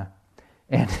Nibbana.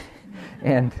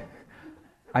 And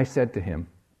I said to him,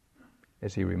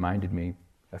 as he reminded me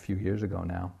a few years ago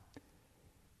now,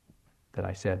 that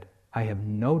I said, I have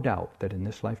no doubt that in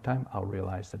this lifetime I'll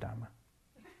realize the Dharma.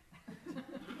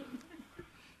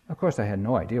 Of course, I had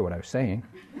no idea what I was saying.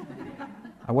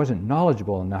 I wasn't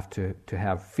knowledgeable enough to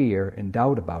have fear and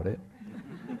doubt about it.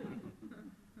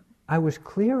 I was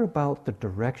clear about the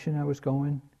direction I was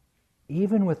going,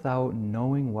 even without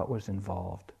knowing what was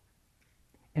involved.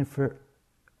 And for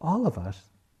all of us,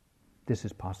 this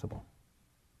is possible.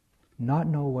 Not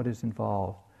know what is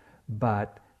involved,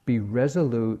 but be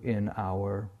resolute in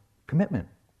our commitment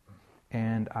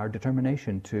and our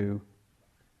determination to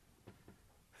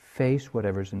face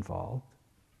whatever's involved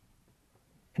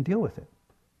and deal with it.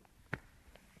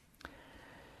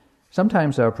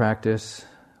 Sometimes our practice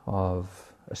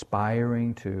of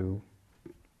aspiring to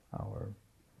our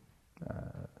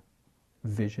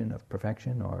vision of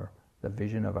perfection or the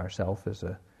vision of ourself as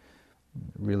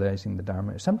realizing the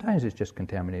Dharma. Sometimes it's just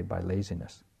contaminated by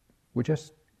laziness. We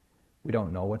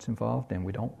don't know what's involved and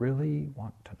we don't really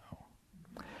want to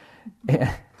know.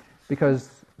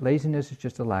 Because laziness is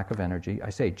just a lack of energy. I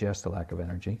say just a lack of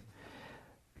energy.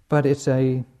 But it's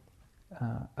a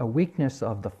weakness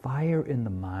of the fire in the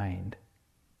mind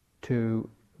to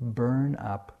burn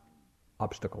up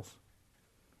obstacles.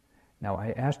 Now,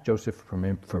 I asked Joseph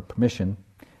for permission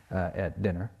at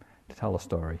dinner to tell a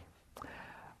story.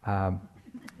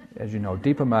 As you know,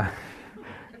 Deepama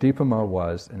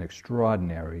was an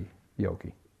extraordinary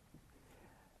yogi.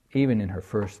 Even in her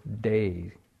first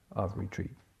day of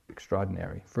retreat,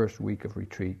 extraordinary. First week of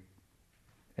retreat,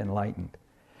 enlightened.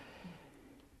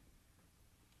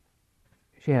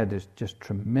 She had this just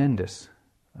tremendous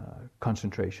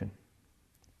concentration.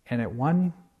 And at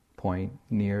one point,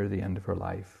 near the end of her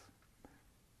life,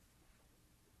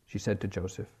 she said to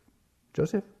Joseph,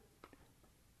 "Joseph,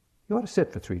 you ought to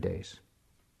sit for 3 days."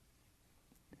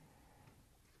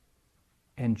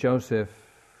 And Joseph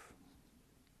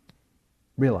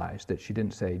realized that she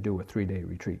didn't say do a 3-day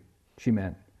retreat. She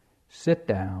meant sit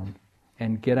down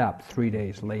and get up 3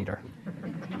 days later.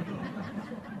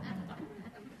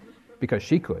 Because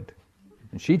she could,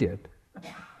 and she did.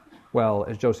 Well,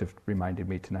 as Joseph reminded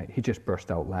me tonight, he just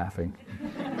burst out laughing.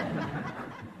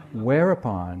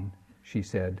 Whereupon she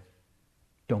said,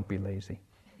 "Don't be lazy."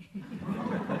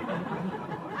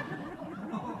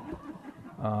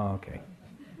 Okay.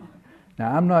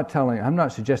 Now, I'm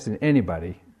not suggesting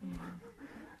anybody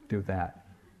do that.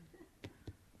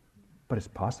 But it's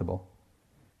possible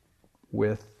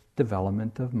with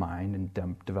development of mind and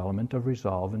development of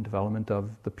resolve and development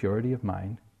of the purity of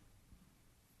mind.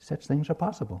 Such things are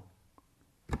possible.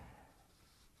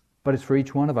 But it's for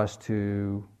each one of us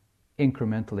to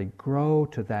incrementally grow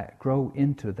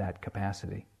into that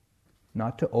capacity.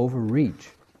 Not to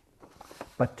overreach,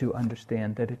 but to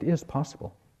understand that it is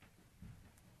possible.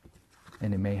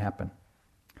 And it may happen.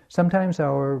 Sometimes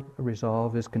our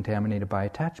resolve is contaminated by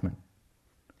attachment,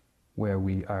 where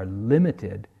we are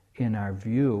limited in our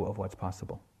view of what's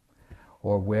possible,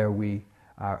 or where we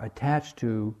are attached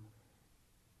to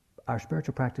our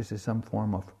spiritual practice as some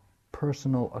form of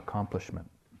personal accomplishment.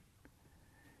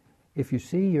 If you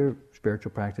see your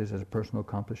spiritual practice as a personal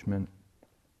accomplishment,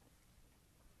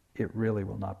 it really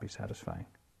will not be satisfying.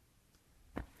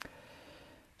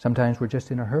 Sometimes we're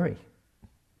just in a hurry,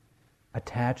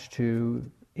 attached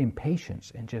to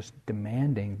impatience and just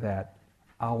demanding that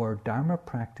our Dharma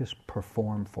practice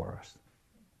perform for us.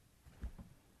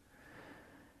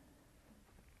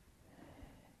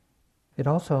 It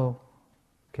also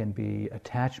can be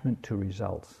attachment to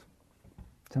results.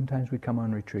 Sometimes we come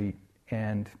on retreat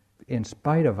and in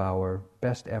spite of our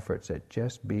best efforts at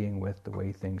just being with the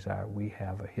way things are, we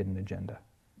have a hidden agenda.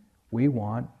 We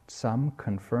want some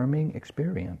confirming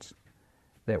experience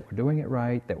that we're doing it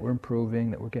right, that we're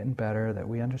improving, that we're getting better, that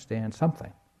we understand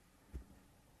something.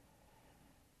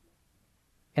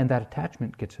 And that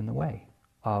attachment gets in the way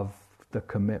of the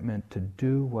commitment to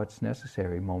do what's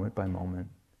necessary moment by moment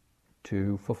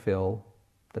to fulfill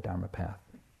the Dharma path.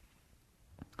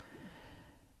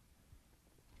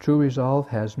 True resolve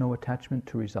has no attachment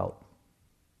to result.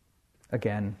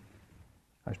 Again,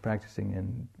 I was practicing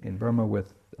in Burma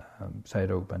with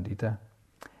Sayadaw Pandita,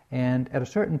 and at a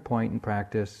certain point in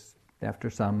practice, after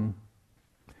some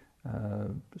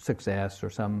success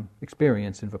or some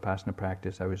experience in Vipassana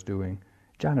practice, I was doing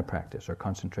jhana practice or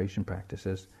concentration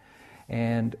practices.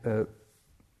 And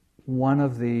one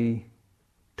of the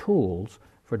tools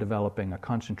for developing a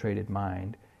concentrated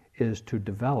mind is to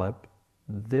develop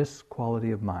this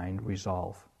quality of mind,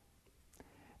 resolve.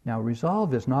 Now,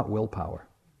 resolve is not willpower.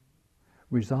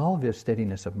 Resolve is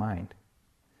steadiness of mind.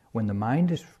 When the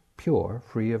mind is pure,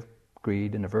 free of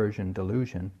greed and aversion,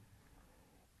 delusion,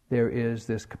 there is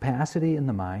this capacity in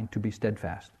the mind to be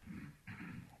steadfast.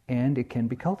 And it can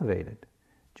be cultivated.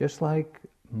 Just like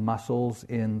muscles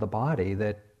in the body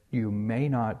that you may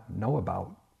not know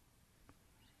about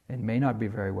and may not be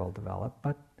very well developed,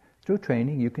 but through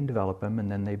training you can develop them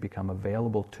and then they become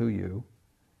available to you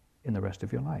in the rest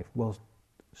of your life. Well,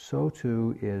 so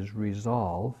too is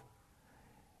resolve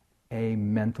a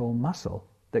mental muscle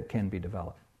that can be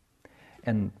developed.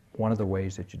 And one of the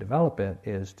ways that you develop it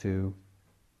is to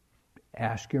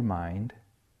ask your mind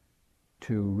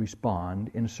to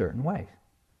respond in a certain way.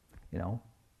 You know,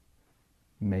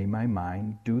 may my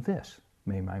mind do this,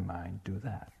 may my mind do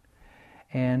that.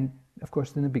 And of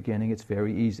course, in the beginning, it's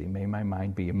very easy. May my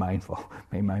mind be mindful.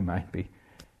 May my mind be.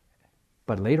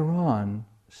 But later on,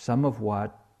 some of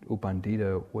what U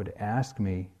Pandita would ask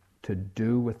me to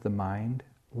do with the mind,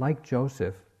 like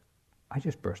Joseph, I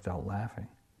just burst out laughing.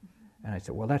 And I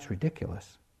said, well, that's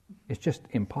ridiculous. It's just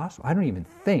impossible. I don't even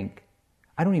think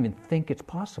it's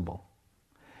possible.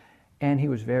 And he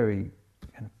was very,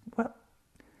 well,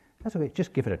 that's okay,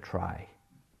 just give it a try.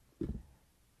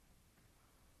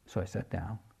 So I sat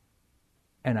down,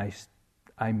 and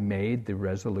I made the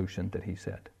resolution that he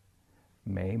said,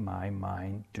 may my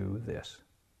mind do this.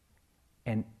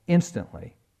 And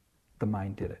instantly, the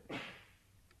mind did it.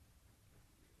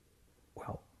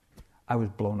 Well, I was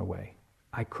blown away.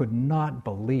 I could not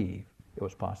believe it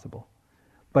was possible.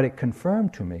 But it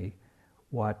confirmed to me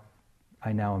what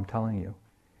I now am telling you.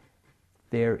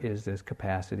 There is this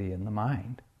capacity in the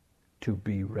mind to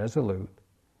be resolute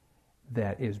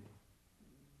that is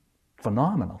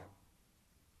phenomenal.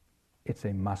 It's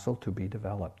a muscle to be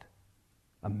developed,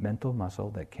 a mental muscle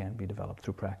that can be developed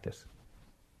through practice.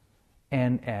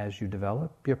 And as you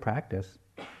develop your practice,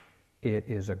 it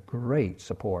is a great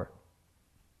support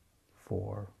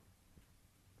for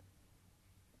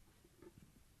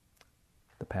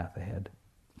the path ahead.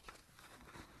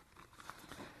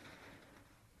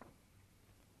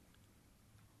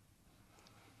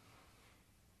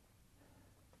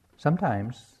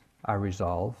 Sometimes our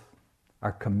resolve,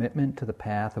 our commitment to the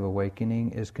path of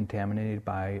awakening is contaminated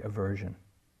by aversion.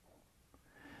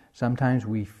 Sometimes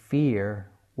we fear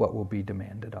what will be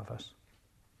demanded of us.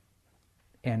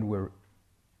 And we're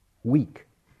weak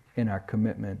in our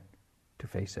commitment to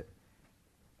face it.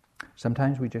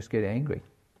 Sometimes we just get angry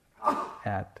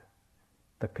at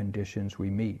the conditions we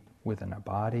meet within our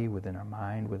body, within our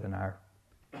mind, within our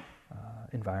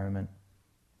environment.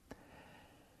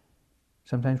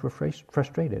 Sometimes we're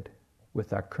frustrated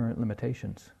with our current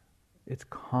limitations. It's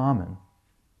common,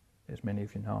 as many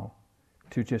of you know,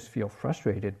 to just feel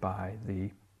frustrated by the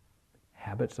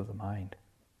habits of the mind.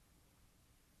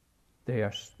 They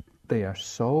are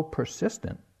so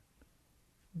persistent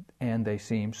and they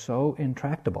seem so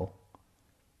intractable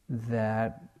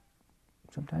that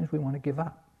sometimes we want to give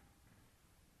up.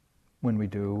 When we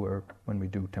do, or when we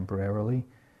do temporarily,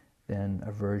 then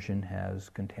aversion has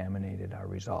contaminated our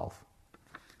resolve.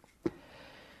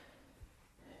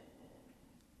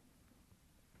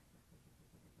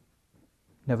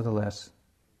 Nevertheless,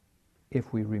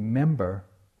 if we remember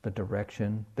the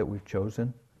direction that we've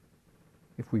chosen,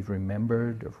 if we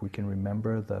can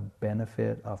remember the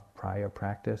benefit of prior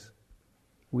practice,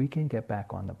 we can get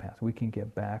back on the path. We can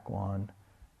get back on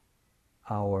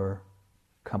our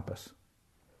compass,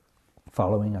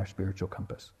 following our spiritual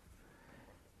compass,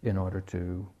 in order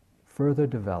to further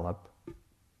develop the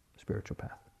spiritual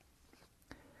path.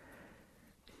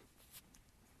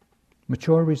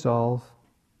 Mature resolve,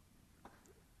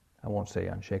 I won't say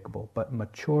unshakable, but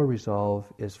mature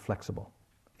resolve is flexible.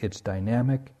 It's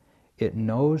dynamic. It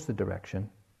knows the direction.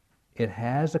 It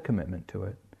has a commitment to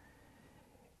it.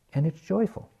 And it's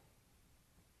joyful.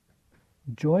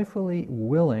 Joyfully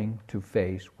willing to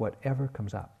face whatever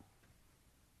comes up.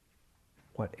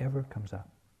 Whatever comes up.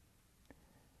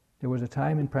 There was a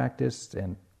time in practice,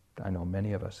 and I know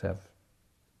many of us have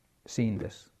seen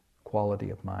this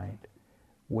quality of mind,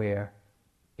 where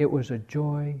it was a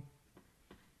joy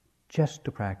just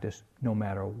to practice no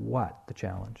matter what the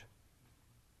challenge.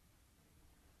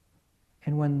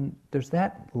 And when there's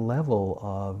that level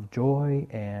of joy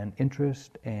and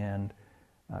interest and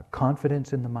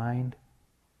confidence in the mind,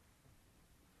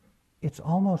 it's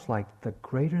almost like the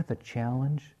greater the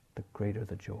challenge, the greater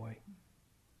the joy,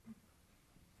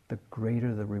 the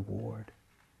greater the reward.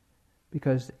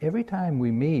 Because every time we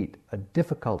meet a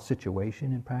difficult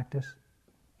situation in practice,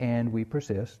 and we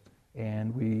persist,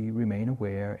 and we remain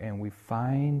aware, and we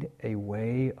find a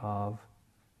way of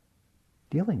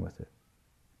dealing with it,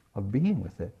 of being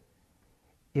with it,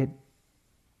 it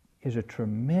is a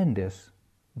tremendous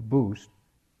boost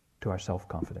to our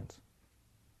self-confidence.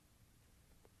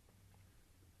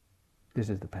 This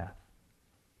is the path.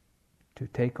 To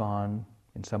take on,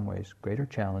 in some ways, greater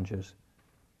challenges,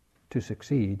 to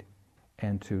succeed,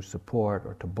 and to support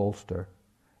or to bolster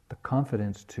the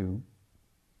confidence to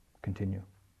continue.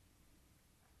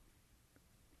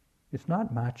 It's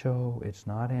not macho, it's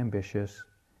not ambitious,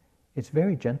 it's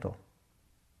very gentle,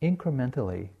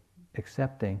 incrementally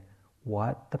accepting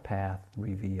what the path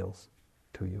reveals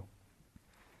to you.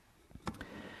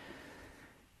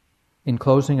 In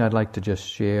closing, I'd like to just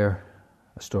share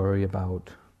a story about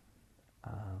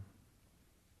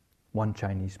one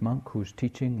Chinese monk whose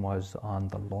teaching was on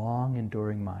the long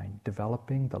enduring mind,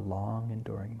 developing the long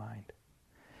enduring mind.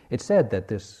 It's said that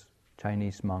this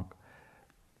Chinese monk,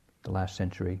 the last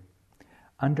century,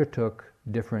 undertook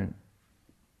different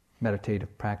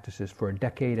meditative practices for a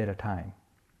decade at a time.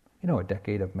 A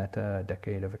decade of metta, a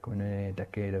decade of equanimity, a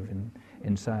decade of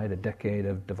insight, a decade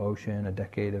of devotion, a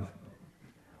decade of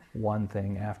one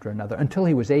thing after another, until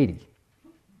he was 80,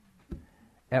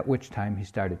 at which time he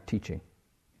started teaching.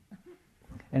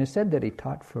 And it's said that he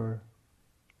taught for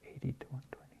 80 to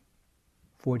 120,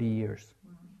 40 years,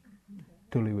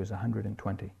 till he was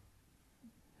 120,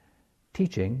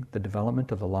 teaching the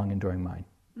development of the long-enduring mind.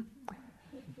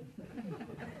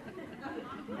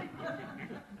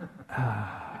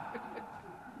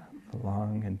 The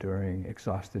long-enduring,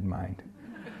 exhausted mind.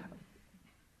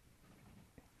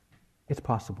 It's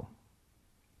possible.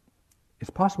 It's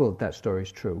possible that story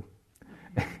is true.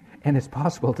 And it's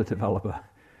possible to develop a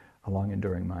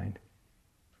long-enduring mind.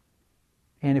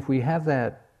 And if we have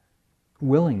that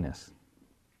willingness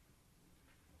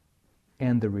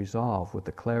and the resolve with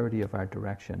the clarity of our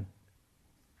direction,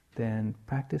 then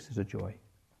practice is a joy.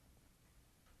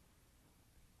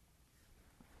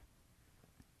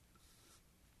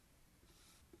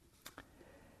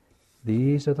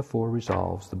 These are the 4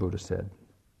 resolves, the Buddha said.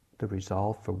 The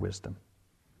resolve for wisdom,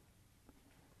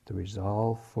 the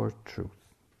resolve for truth,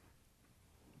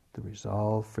 the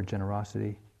resolve for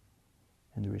generosity,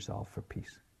 and the resolve for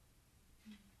peace.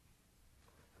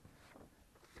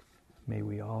 May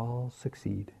we all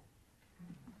succeed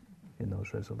in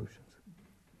those resolutions.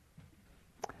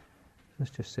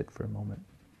 Let's just sit for a moment.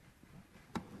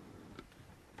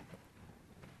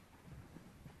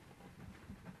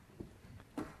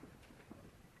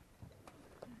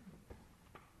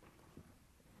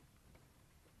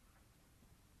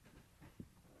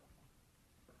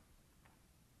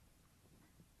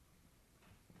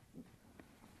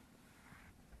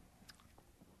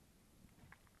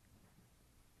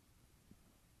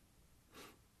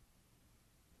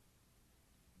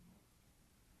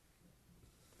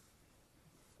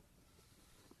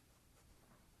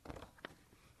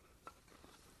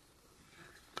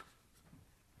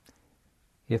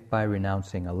 If by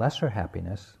renouncing a lesser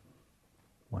happiness,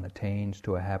 one attains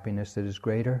to a happiness that is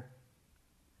greater,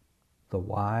 the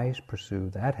wise pursue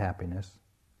that happiness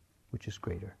which is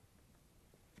greater.